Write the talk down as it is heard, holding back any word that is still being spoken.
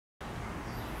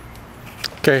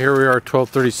Okay, here we are,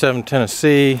 1237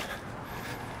 Tennessee.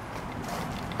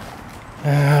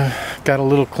 Got a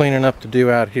little cleaning up to do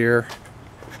out here.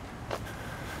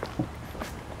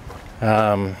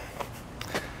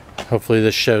 Hopefully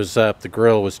this shows up. The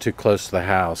grill was too close to the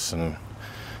house and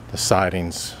the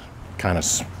siding's kind of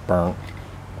burnt.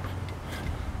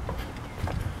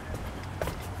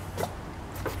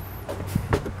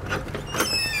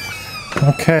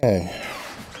 Okay.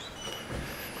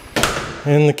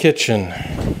 In the kitchen,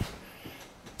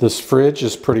 this fridge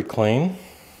is pretty clean.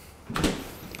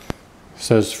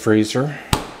 So is the freezer.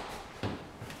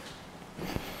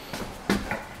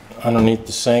 Underneath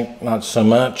the sink, not so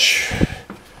much.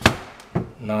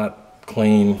 Not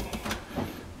clean,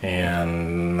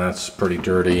 and that's pretty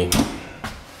dirty.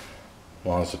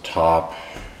 Along the top.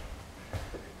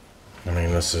 I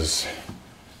mean, this is,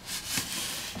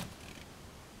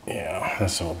 yeah,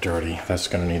 that's all dirty. That's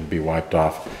gonna need to be wiped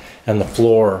off. And the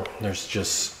floor, there's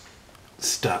just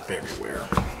stuff everywhere.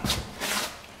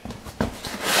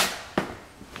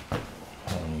 I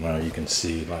don't know, you can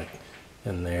see like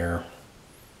in there.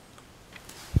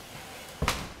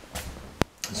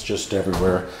 It's just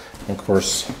everywhere. And of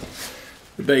course,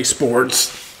 the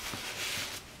baseboards,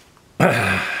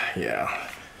 yeah,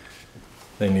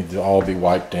 they need to all be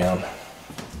wiped down.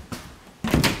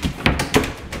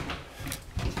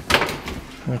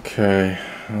 Okay,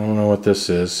 I don't know what this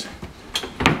is.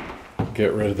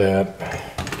 Get rid of that.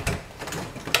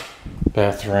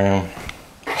 Bathroom.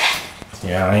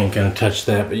 Yeah, I ain't gonna touch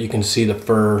that, but you can see the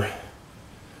fur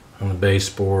on the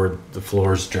baseboard. The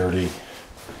floor's dirty.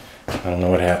 I don't know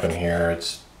what happened here.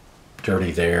 It's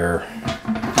dirty there.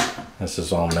 This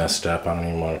is all messed up. I don't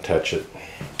even want to touch it.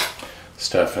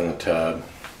 Stuff in the tub.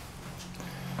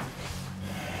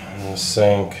 And the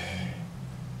sink.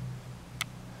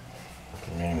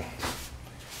 I mean,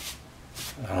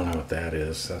 I don't know what that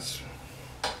is. That's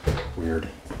weird.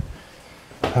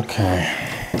 Okay.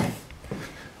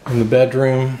 In the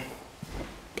bedroom,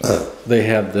 they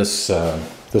had this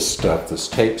this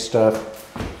tape stuff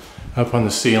up on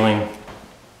the ceiling.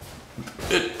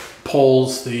 It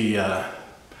pulls the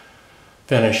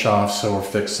finish off, so we're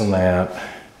fixing that.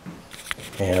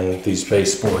 And these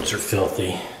baseboards are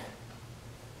filthy.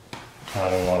 I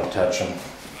don't want to touch them.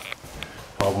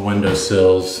 All the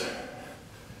windowsills.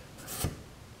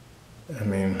 I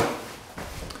mean,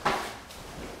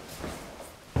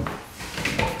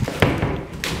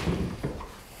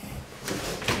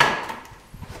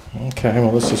 okay,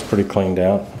 well this is pretty cleaned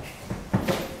out.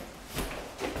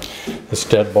 This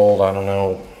deadbolt, I don't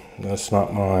know, that's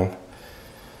not mine.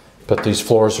 But these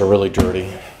floors are really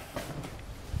dirty.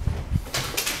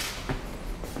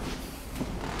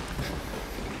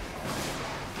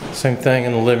 Same thing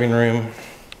in the living room.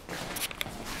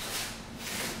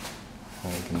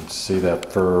 You can see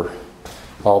that for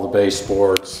all the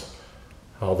baseboards,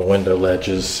 all the window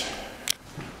ledges.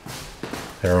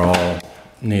 They're all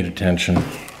need attention.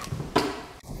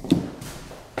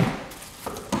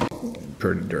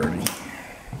 Pretty dirty.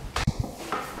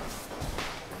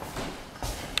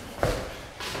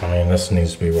 I mean, this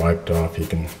needs to be wiped off. You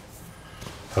can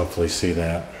hopefully see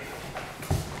that.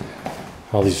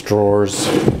 All these drawers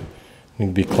need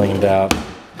to be cleaned out.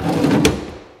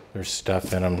 There's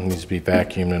stuff in them. It needs to be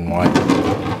vacuumed and wiped.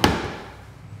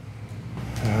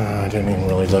 I didn't even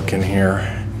really look in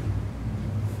here.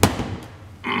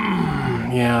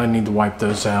 Yeah, I need to wipe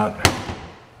those out.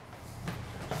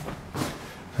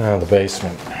 The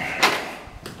basement.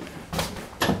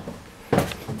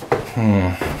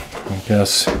 I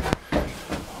guess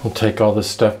we'll take all this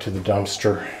stuff to the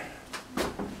dumpster.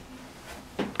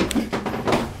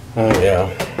 Oh yeah,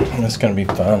 it's gonna be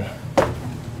fun.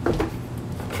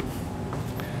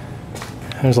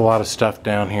 There's a lot of stuff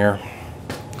down here.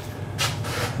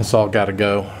 It's all gotta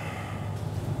go.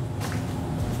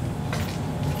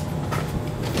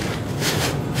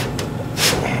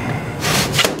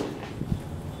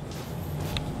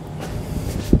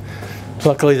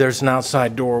 Luckily there's an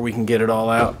outside door, we can get it all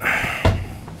out.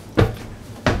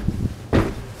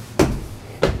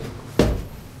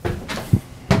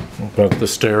 But the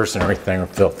stairs and everything are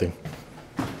filthy.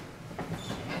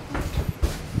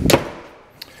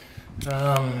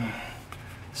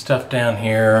 Stuff down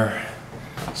here,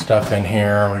 stuff in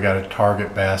here. We got a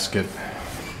Target basket.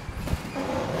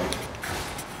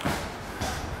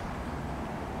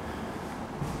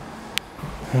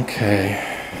 Okay.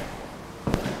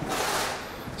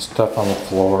 Stuff on the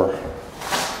floor.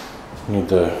 Need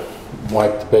to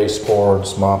wipe the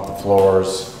baseboards, mop the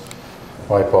floors,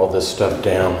 wipe all this stuff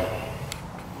down,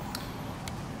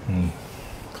 and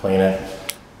clean it.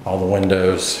 All the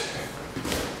windows,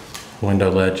 window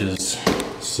ledges.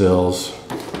 sills.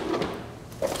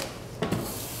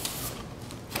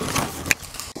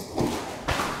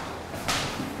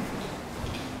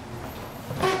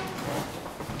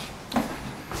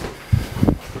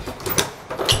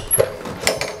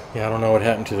 Yeah, I don't know what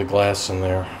happened to the glass in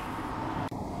there.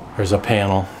 There's a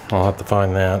panel. I'll have to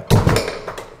find that.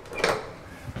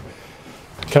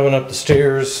 Coming up the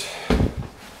stairs,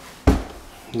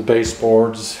 the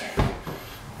baseboards,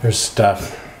 there's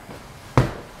stuff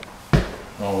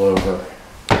all over.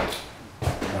 I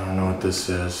don't know what this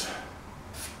is.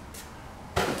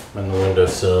 And the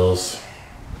windowsills.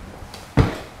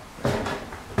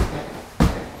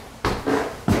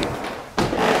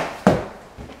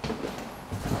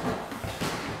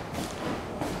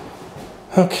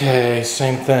 Okay,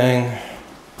 same thing.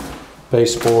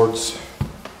 Baseboards.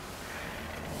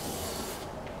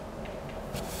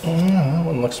 That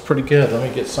one looks pretty good. Let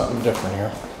me get something different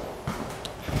here.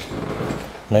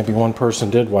 Maybe one person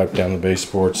did wipe down the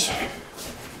baseboards.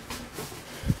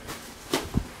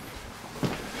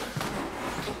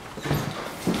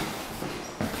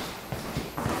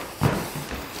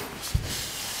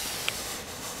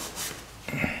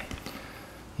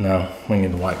 No, we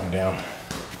need to wipe them down.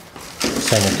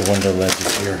 Same with the window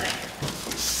ledges here.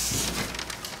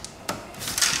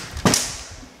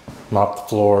 Mop the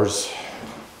floors.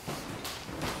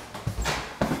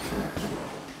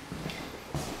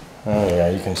 Oh yeah,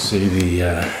 you can see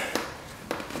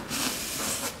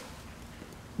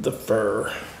the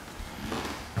fur.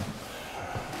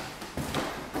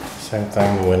 Same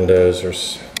thing, the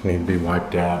windows need to be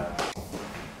wiped out.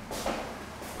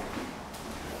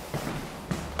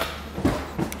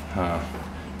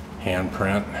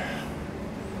 Handprint.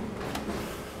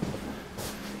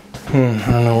 I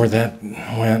don't know where that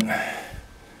went.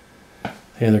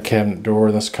 The other cabinet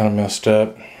door, that's kind of messed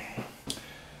up.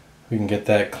 We can get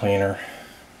that cleaner.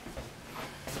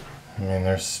 I mean,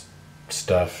 there's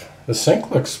stuff. The sink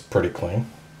looks pretty clean.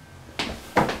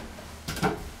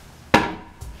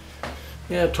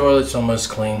 Yeah, toilet's almost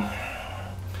clean.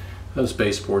 Those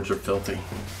baseboards are filthy.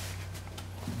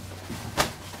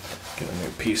 Get a new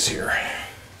piece here.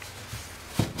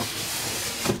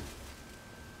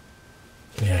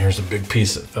 Yeah, here's a big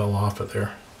piece that fell off of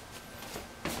there.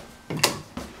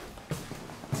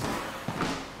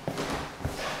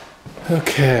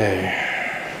 Okay.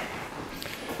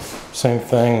 Same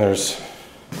thing, there's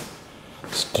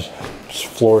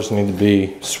floors need to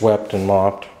be swept and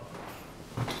mopped.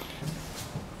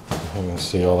 You can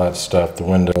see all that stuff, the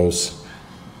windows,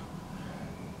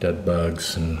 dead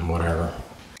bugs and whatever.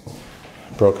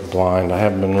 Broken blind. I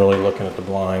haven't been really looking at the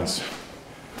blinds.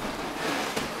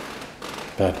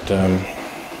 But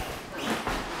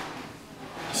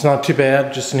it's not too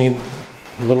bad, just need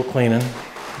a little cleaning.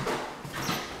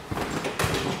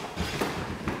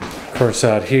 Of course,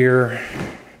 out here,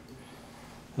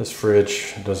 this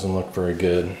fridge doesn't look very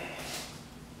good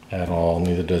at all,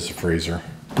 neither does the freezer.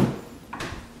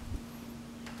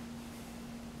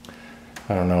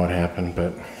 I don't know what happened,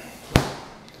 but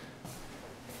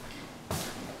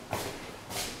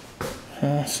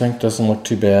sink doesn't look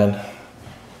too bad.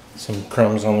 Some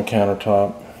crumbs on the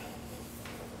countertop.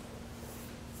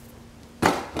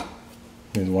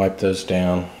 Need to wipe those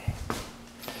down.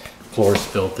 Floor's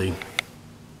filthy.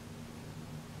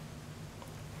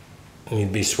 Need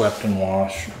to be swept and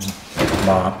washed,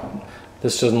 mopped.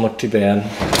 This doesn't look too bad.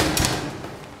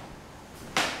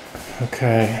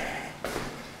 Okay.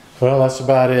 Well, that's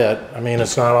about it. I mean,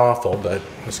 it's not awful, but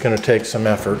it's going to take some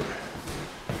effort.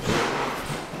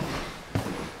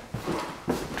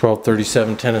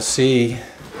 1237 Tennessee,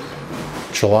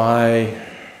 July,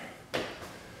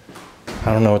 I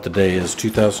don't know what the day is,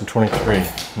 2023.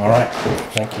 All right,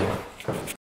 thank you.